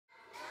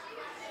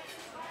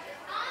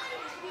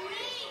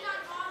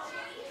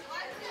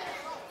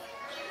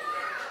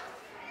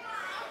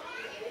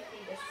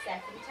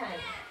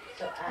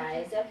So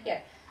I's up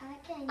here.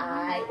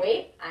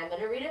 Wait, I'm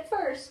going to read it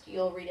first.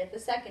 You'll read it the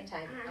second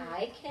time.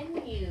 I can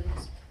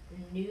use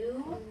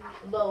new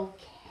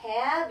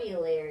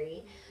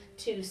vocabulary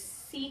to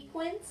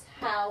sequence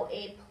how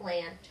a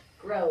plant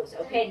grows.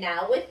 Okay,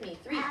 now with me.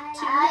 3, 2, 1.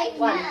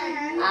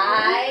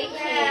 I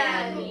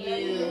can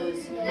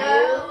use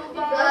new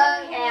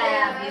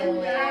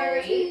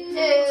vocabulary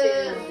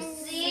to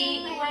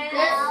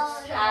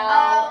sequence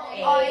how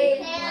a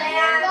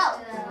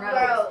plant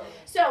grows.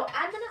 So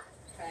I'm going to...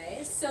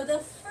 Okay, so the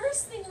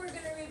first thing we're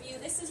going to review,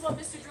 this is what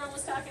Mr. Jerome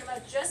was talking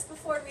about just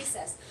before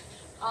recess.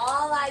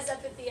 All eyes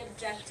up at the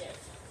objective.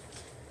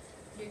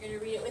 You're going to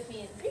read it with me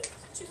in 3,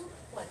 2,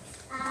 1.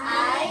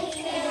 I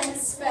can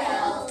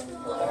spell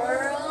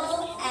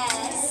plural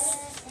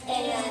S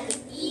and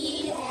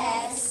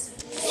ES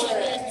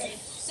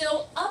words.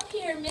 So up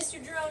here,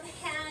 Mr. Jerome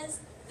has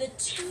the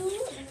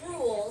 2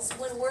 rules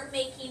when we're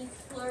making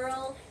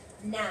plural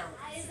nouns.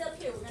 Eyes up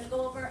here, we're going to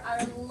go over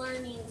our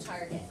learning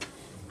target.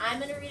 I'm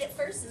going to read it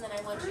first, and then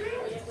I want you to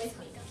read it with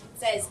me. It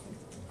says,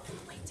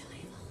 wait till I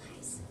have all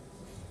eyes.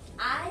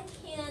 I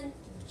can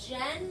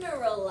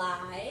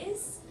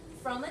generalize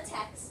from a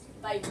text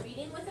by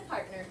reading with a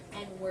partner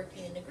and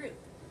working in a group.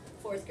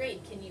 4th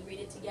grade, can you read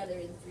it together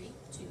in 3,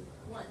 2,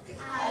 1?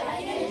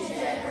 I can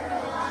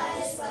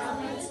generalize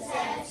from a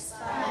text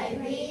by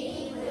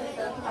reading with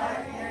a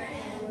partner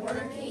and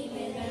working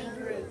in a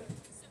group.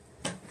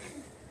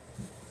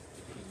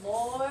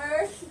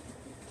 More.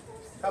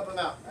 Help him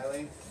out,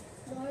 Eileen.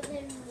 More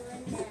than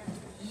one noun.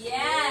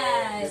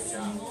 Yes,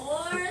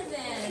 more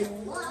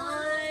than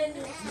one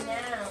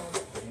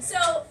noun.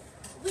 So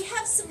we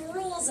have some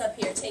rules up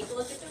here. Take a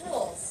look at the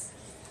rules.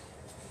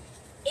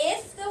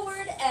 If the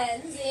word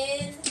ends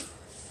in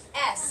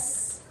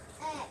S,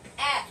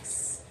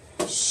 X,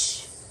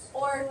 sh,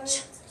 or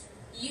ch,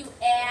 you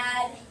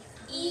add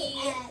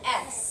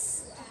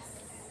ES.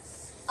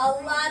 A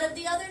lot of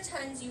the other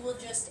times you will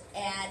just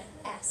add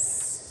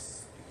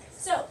S.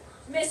 So,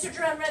 Mr.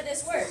 Jerome read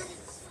this word.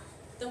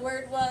 The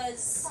word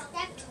was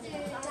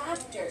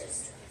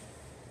doctors.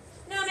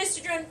 Now,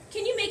 Mr. Jerome,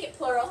 can you make it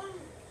plural?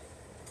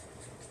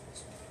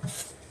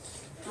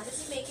 How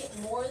does he make it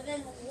more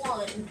than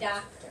one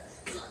doctor?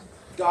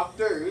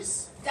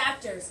 Doctors.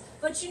 Doctors.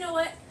 But you know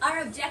what? Our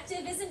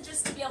objective isn't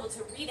just to be able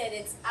to read it.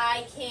 It's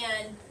I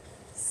can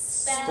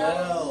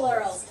spell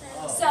plural.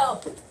 Oh.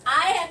 So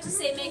I have to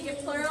say make it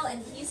plural,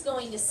 and he's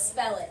going to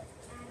spell it.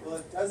 Well,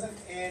 it doesn't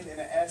end in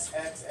an S,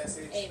 X, S,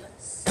 H, Ava.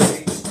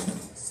 H.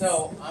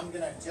 So I'm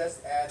going to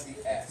just add the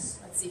S.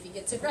 Let's see if he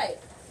gets it right.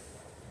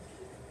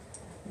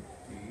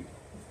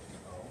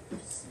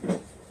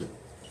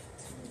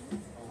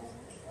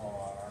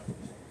 D-O-C-T-O-R, and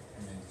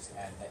then just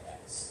add the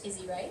S. Is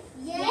he right?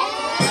 Yes.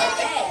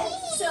 Okay.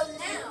 So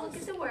now look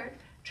at the word.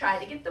 Try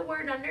to get the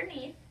word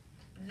underneath.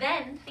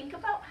 Then think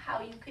about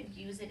how you could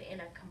use it in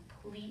a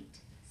complete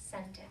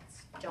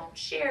sentence. Don't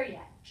share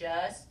yet.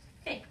 Just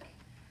think.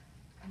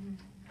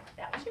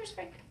 That was yours,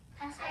 Frank.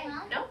 Pass it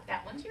on. No,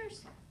 that one's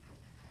yours.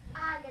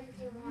 I gotta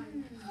do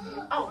one.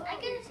 Oh. I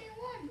gotta say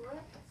one.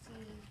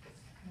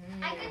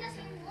 I gotta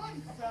say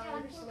one.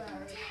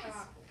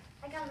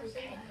 I gotta say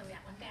Okay, one. put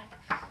that one down.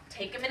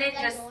 Take a minute,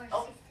 just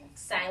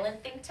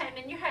silent think time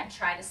in your head.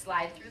 Try to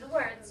slide through the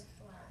words.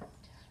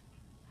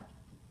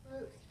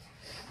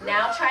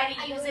 Now try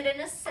to use it in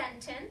a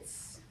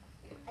sentence.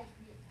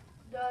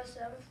 The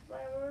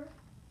sunflower.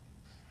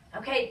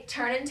 Okay,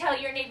 turn and tell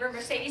your neighbor.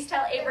 Mercedes,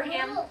 tell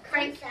Abraham.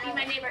 Frank, be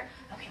my neighbor.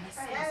 Okay, The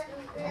sunflower.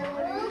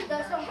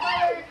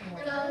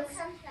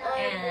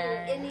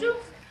 And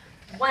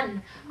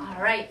 1. All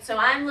right, so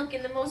I'm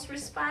looking. The most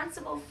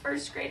responsible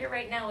 1st grader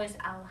right now is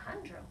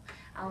Alejandro.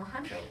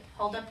 Alejandro,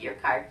 hold up your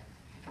card.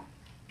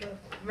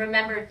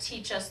 Remember,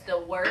 teach us the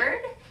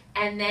word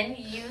and then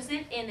use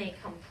it in a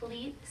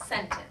complete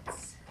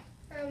sentence.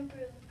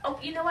 Oh,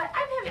 you know what?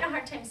 I'm having a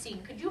hard time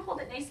seeing. Could you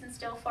hold it nice and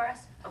still for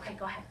us? Okay,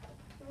 go ahead.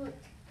 Root.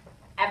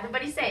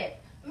 Everybody say it.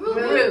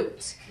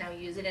 Root. Now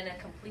use it in a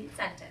complete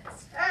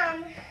sentence.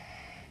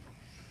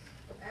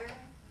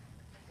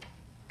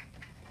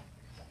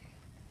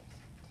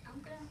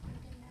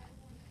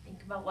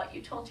 Think about what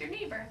you told your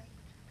neighbor.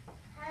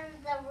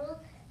 The root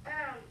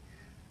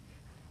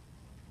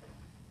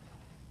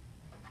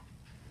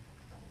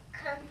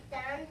comes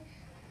down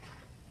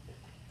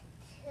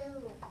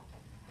to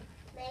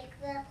make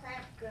the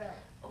plant grow.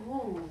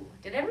 Ooh,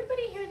 did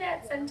everybody hear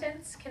that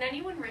sentence? Can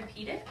anyone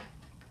repeat it?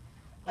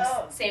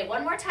 Oh. Say it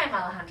one more time,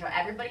 Alejandro.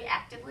 Everybody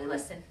actively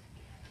listen.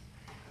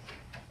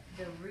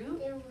 The root.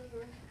 The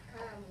root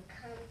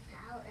comes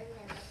out and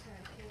then the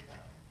plant can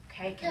grow.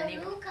 Okay, can The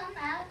root comes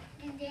out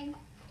and then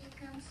it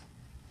comes.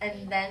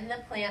 and then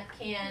the plant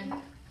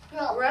can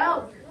Grow.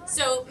 grow.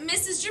 So,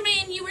 Mrs.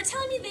 Germain, you were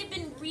telling me they've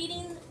been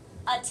reading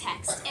a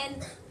text,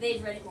 and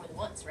they've read it more than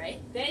once, right?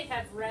 They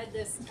have read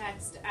this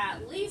text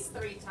at least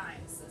 3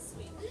 times this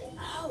week.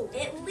 Oh,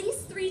 at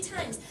least 3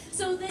 times.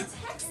 So the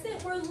text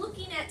that we're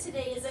looking at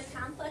today is a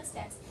complex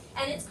text,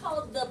 and it's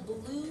called The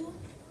Blue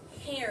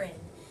Heron.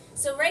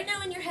 So right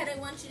now in your head, I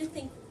want you to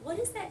think, what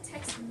is that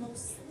text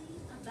mostly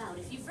about?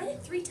 If you've read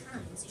it 3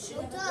 times, you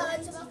should have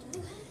it.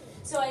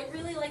 So I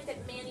really like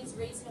that Manny's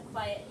raising a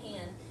quiet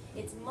hand.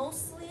 It's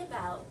mostly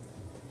about,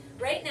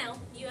 right now,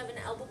 you have an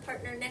elbow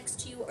partner next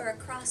to you or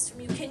across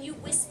from you. Can you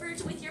whisper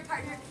with your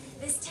partner,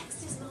 this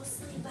text is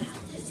mostly about,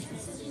 this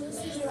text is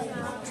mostly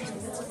about.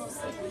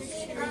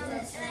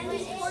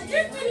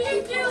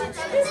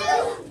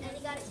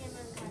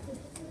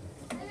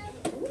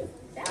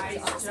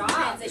 Nice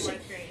job.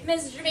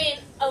 Ms. Jermaine,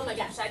 oh my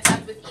gosh, I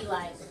talked with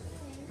Eli.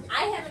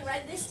 I haven't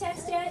read this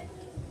text yet,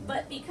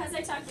 but because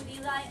I talked with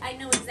Eli, I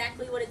know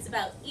exactly what it's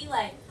about.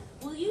 Eli,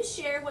 will you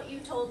share what you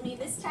told me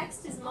this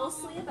text is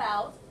mostly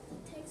about?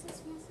 The text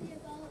is mostly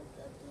about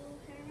the blue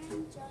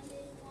heron. John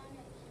didn't want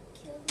to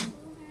kill the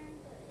blue heron,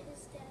 but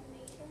his dad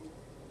made him.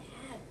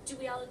 Yeah. Do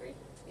we all agree?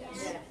 Yes.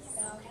 Okay.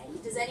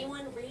 Does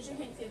anyone raise your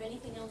hand if you have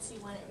anything else you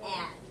want to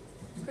add?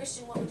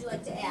 Christian, what would you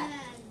like to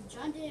add?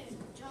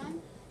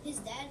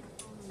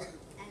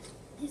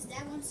 His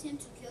dad wants him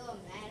to kill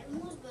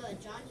animals,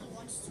 but John, he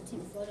wants to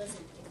take photos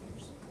and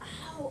pictures.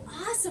 Oh,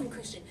 awesome,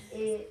 Christian.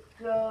 It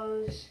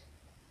grows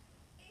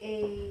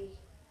a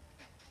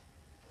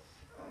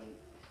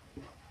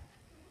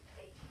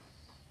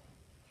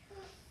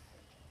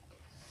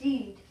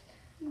seed.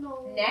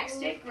 No.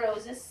 Next, it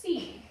grows a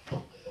seed.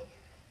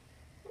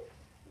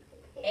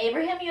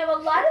 Abraham, you have a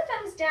lot of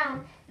thumbs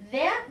down.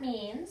 That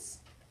means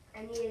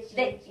I need to change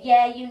that, it.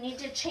 yeah, you need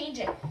to change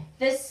it.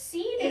 The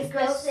seed is It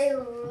grows the, a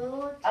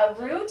root a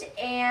root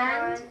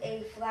and, and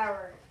a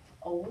flower.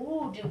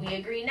 oh, do we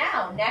agree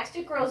now? Next,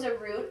 it grows a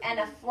root and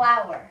a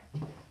flower.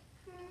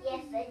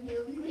 Yes, I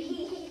do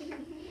agree.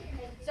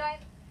 So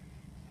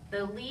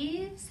the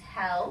leaves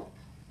help.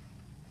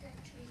 The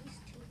trees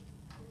to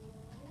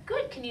grow.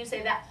 Good. Can you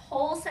say that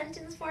whole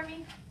sentence for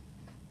me?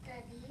 The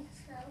leaves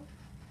help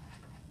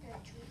the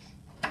trees.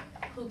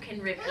 Who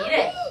can repeat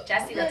it?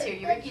 Jesse, let's hear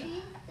you repeat.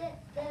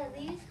 The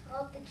leaves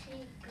help the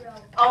tree grow.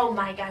 Oh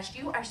my gosh,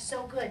 you are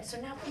so good. So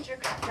now put your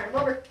turn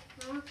them over.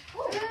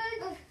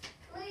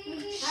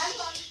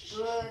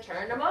 Good.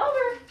 Turn them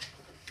over.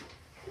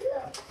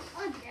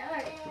 Oh,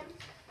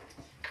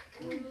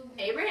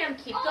 Abraham,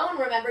 keep going.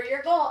 Remember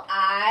your goal.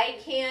 I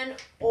can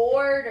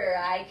order.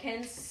 I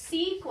can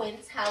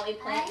sequence how a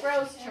plant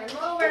grows. Turn them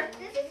over.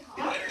 This is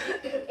hard.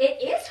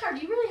 It is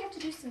hard. You really have to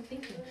do some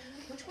thinking.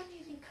 Which one do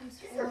you think comes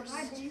first?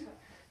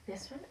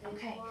 This one?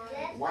 Okay.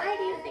 Why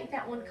do you think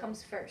that one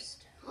comes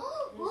first?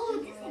 Oh,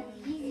 this one.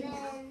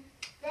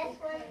 This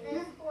one.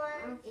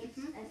 It's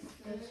This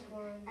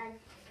one.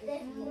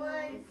 and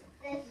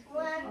this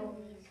one.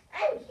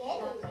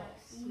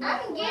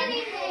 I'm getting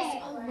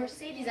it. Oh,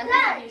 Mercedes, I'm going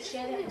to have you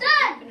share that with the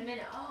group in a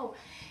minute. Oh,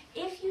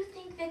 if you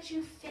think that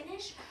you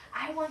finish,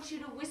 I want you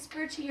to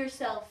whisper to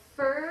yourself,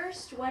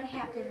 first, what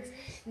happens?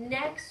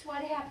 Next,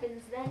 what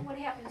happens? Then what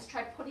happens?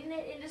 Try putting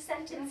it into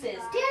sentences.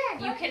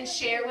 You can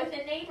share with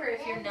a neighbor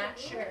if you're not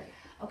sure.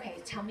 Okay,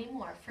 tell me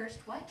more. First,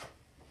 what?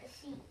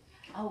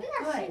 Oh,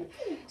 good.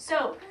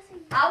 So,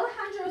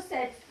 Alejandro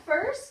said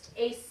first,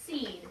 a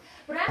seed.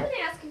 But I'm going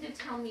to ask him to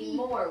tell me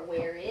more.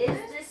 Where is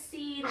the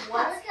seed?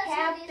 What's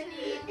happening?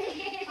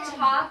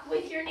 Talk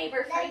with your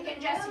neighbor. Frank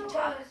and Jesse,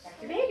 talk.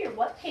 Dr. Bader,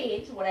 what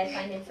page would I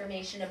find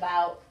information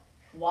about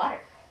water?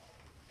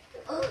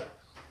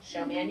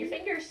 Show me on your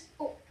fingers.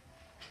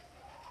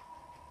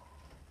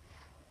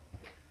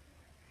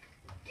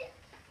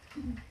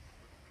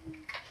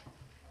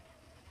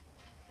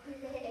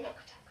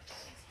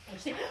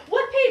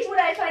 What page would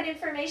I find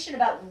information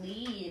about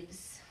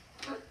leaves?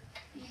 Show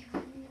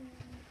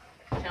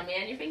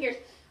me on your fingers.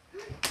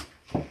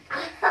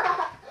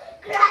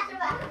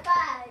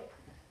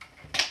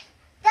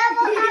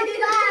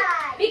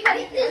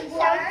 Because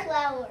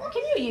Sunflower.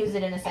 can you use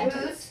it in a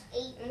sentence?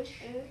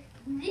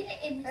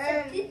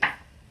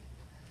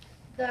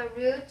 The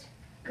root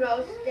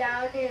grows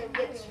down and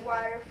gets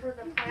water for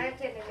the plant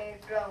and then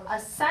it grows. A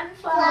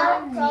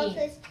sunflower grows leaf.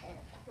 its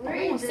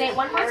Ooh, say it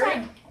one more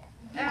time.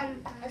 A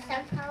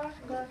sunflower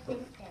grows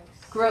its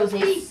stems. Grows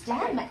a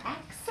stem.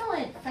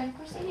 Excellent. Frank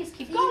Mercedes,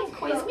 keep going.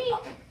 Quiz me.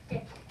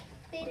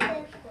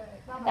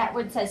 That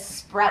word says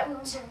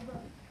sprout.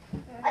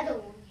 I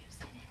don't.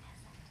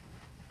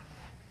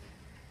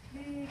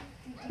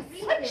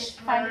 Switch.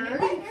 Find a new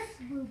leaf.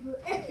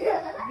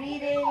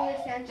 Reading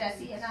the sentence.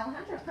 Jesse and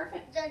Alejandro,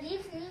 perfect. The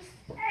leaves.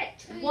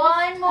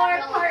 One more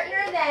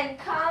partner, then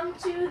come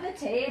to the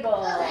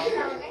table.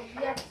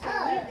 You have to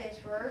read this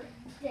word.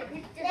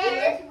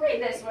 Read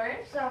this word.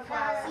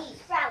 Sunflower.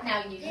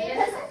 Now you use it in a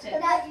sentence.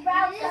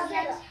 Sunflower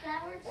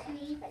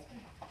tree.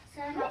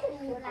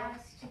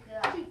 Sunflowers to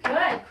grow.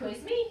 Good. Quiz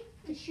me.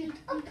 Shoot.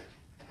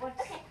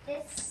 Okay.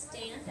 This.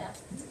 Stand up.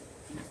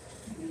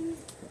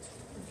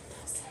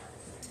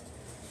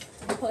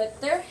 Put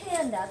their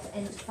hand up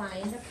and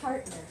find a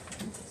partner.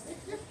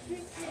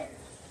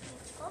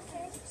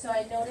 Okay. So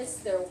I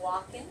noticed they're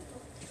walking.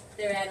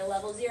 They're at a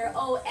level 0.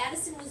 Oh,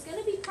 Addison was going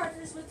to be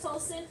partners with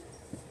Tolson.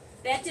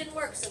 That didn't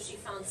work, so she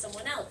found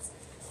someone else.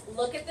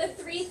 Look at the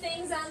 3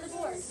 things on the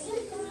board.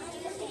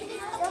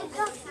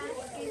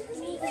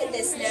 Look at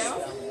this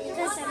now.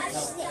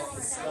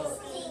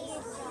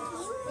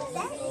 Good.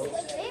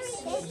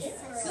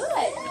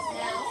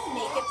 Now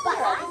make it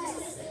plural.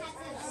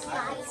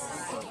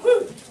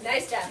 Woo.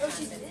 Nice job.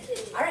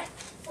 All right,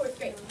 4th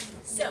grade.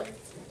 So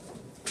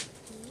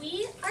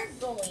we are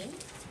going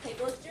to take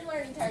a look at your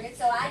learning targets.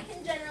 So I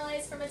can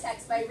generalize from a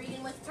text by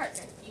reading with a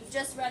partner. You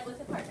just read with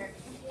a partner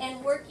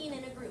and working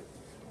in a group.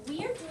 We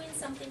are doing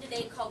something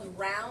today called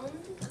round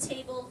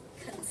table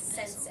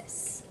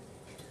consensus.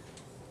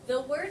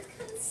 The word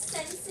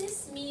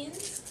consensus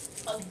means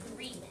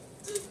agreement.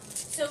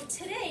 So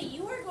today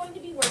you are going to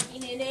be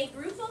working in a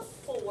group of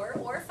 4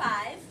 or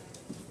 5.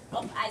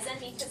 Oh, eyes on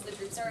me because the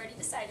groups are already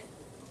decided.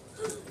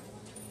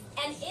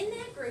 And in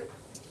that group,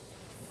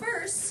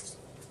 first,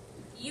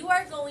 you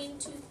are going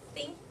to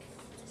think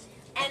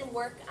and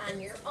work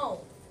on your own.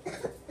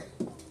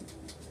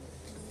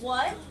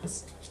 What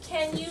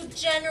can you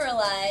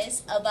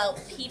generalize about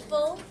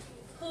people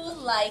who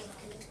like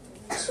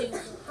to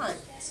hunt?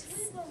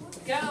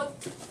 Go.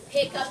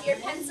 Pick up your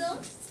pencil.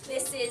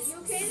 This is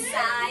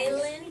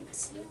silent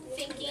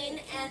thinking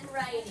and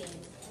writing.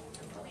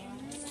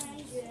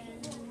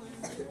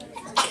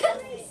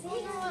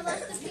 I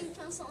left the pink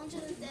pencil under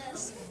the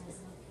desk.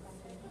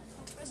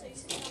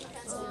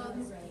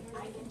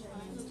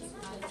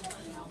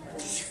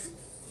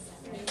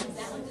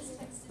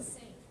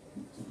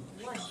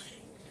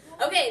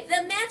 Okay,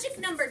 the magic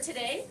number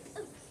today.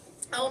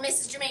 Oh,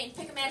 Mrs. Germain,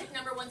 pick a magic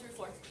number 1 through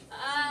 4.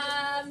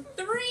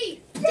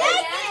 3. The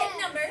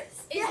magic number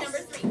is number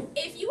 3.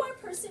 If you are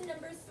person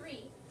number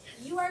 3,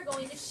 you are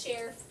going to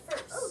share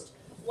first.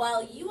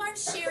 While you are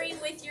sharing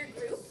with your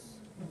group,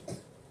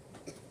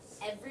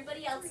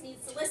 everybody else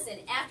needs to listen.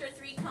 After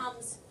 3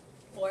 comes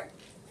 4,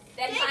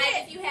 then 5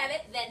 if you have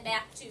it, then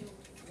back to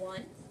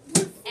 1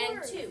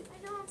 and 2.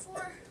 I know I'm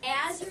 4.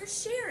 As you're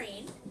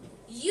sharing,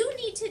 you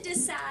need to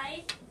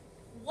decide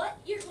what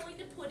you're going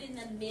to put in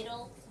the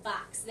middle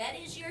box. That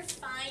is your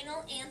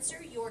final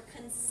answer, your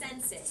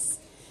consensus.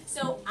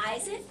 So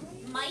Isaac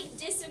might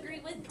disagree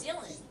with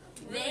Dylan.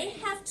 They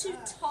have to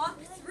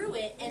talk through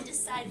it and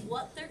decide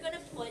what they're going to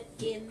put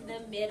in the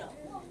middle.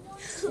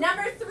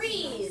 Number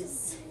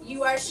 3s,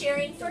 you are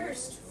sharing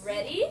first.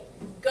 Ready?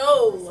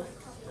 Go.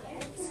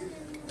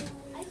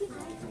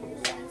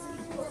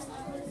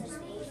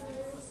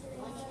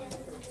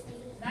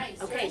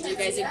 Nice. Okay, do you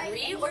guys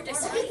agree or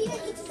disagree?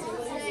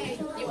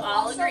 You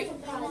all agree.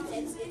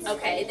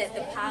 Okay, that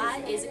the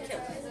Pa is a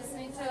killer.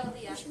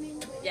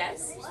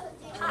 Yes?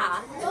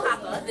 Pa,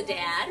 Papa, the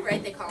dad,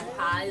 right? They call him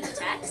Pa in the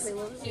text.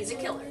 He's a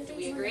killer. Do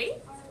we agree?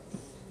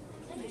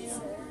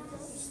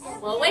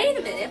 Well, wait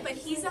a minute, but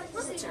he's a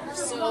hunter,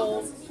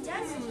 so he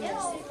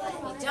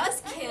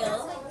does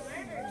kill,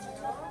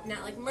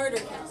 not like murder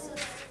kill.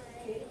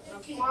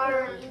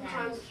 Water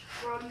comes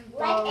from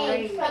the I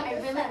rain.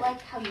 really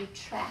like how you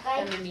track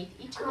underneath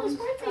each of those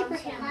words,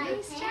 Abraham.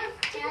 Nice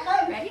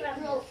job. Ready?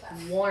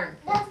 Warm.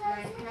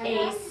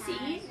 A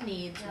seed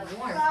needs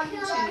warmth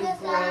to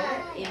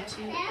grow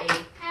into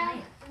a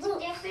plant.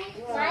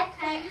 My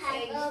plant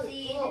has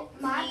seed.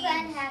 My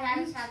plant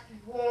has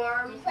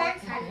Warm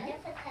plants have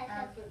different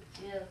types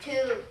of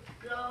to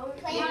grow.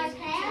 plants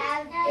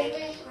have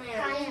different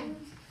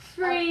kinds.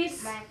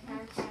 Freeze. My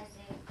plant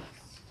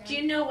has Do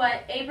you know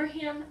what?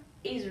 Abraham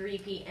is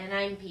repeat and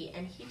I'm Pete,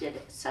 and he did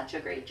such a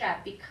great job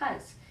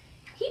because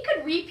he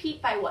could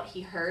repeat by what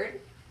he heard,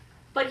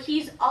 but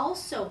he's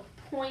also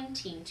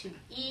pointing to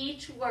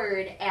each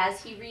word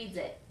as he reads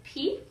it.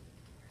 Pete,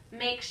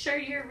 make sure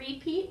your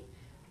repeat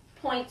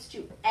points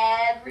to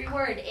every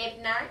word.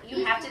 If not,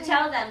 you have to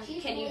tell them,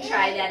 can you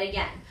try that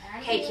again?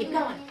 Okay, keep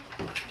going.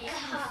 If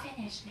you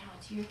finish, now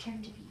it's your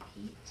turn to be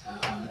Pete.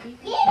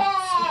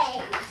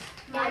 Yay!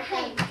 My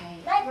plant.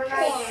 We're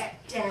not yet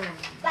Stem.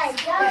 My My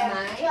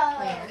plant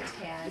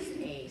has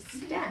a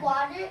stem.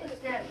 water.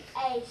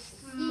 A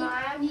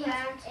my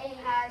plant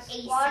has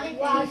A water.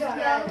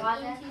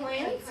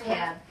 Plants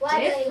have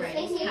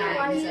different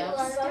kinds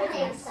of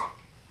stems.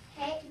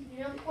 Okay,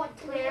 you don't want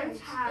to Plants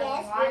have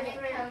yes,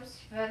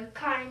 different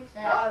kinds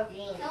No. of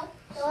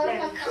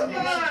No, come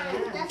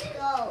on, let's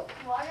go.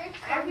 Water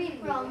comes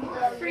from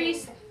the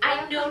Freeze,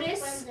 I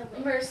notice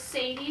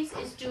Mercedes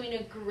is doing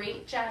a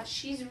great job.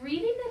 She's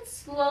reading it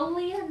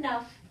slowly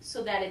enough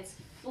so that it's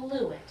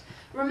fluent.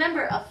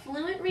 Remember, a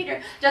fluent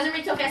reader doesn't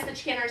read so fast that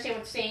she can't understand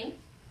what they're saying,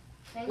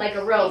 like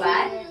a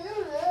robot.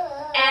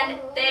 And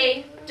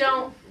they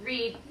don't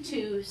read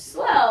too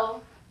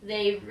slow.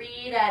 They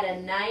read at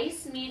a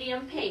nice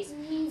medium pace.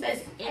 It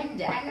says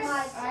index.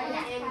 Lights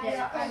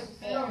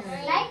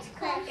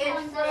come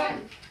It's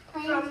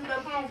from the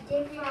have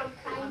different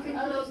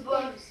kinds of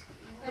books.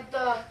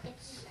 The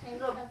It's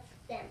kind of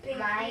them.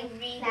 my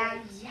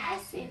reading.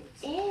 Yes, it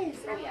is.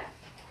 Oh,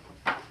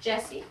 yeah.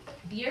 Jesse,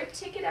 your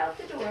ticket out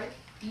the door.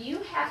 You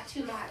have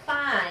to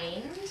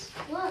find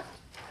Look.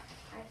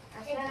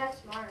 I think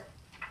that's smart.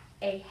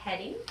 a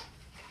heading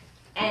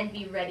and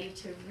be ready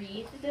to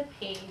read the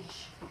page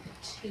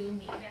to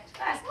me. Next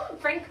class.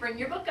 Frank, bring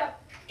your book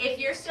up. If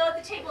you're still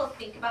at the table,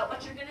 think about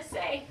what you're going to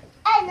say.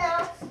 I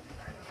know.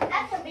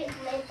 That's a big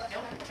label.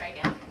 Nope, try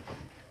again.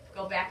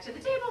 Go back to the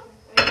table.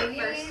 Read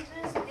First.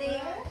 this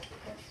thing.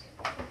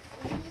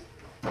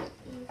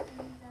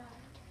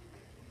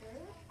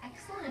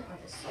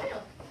 soil.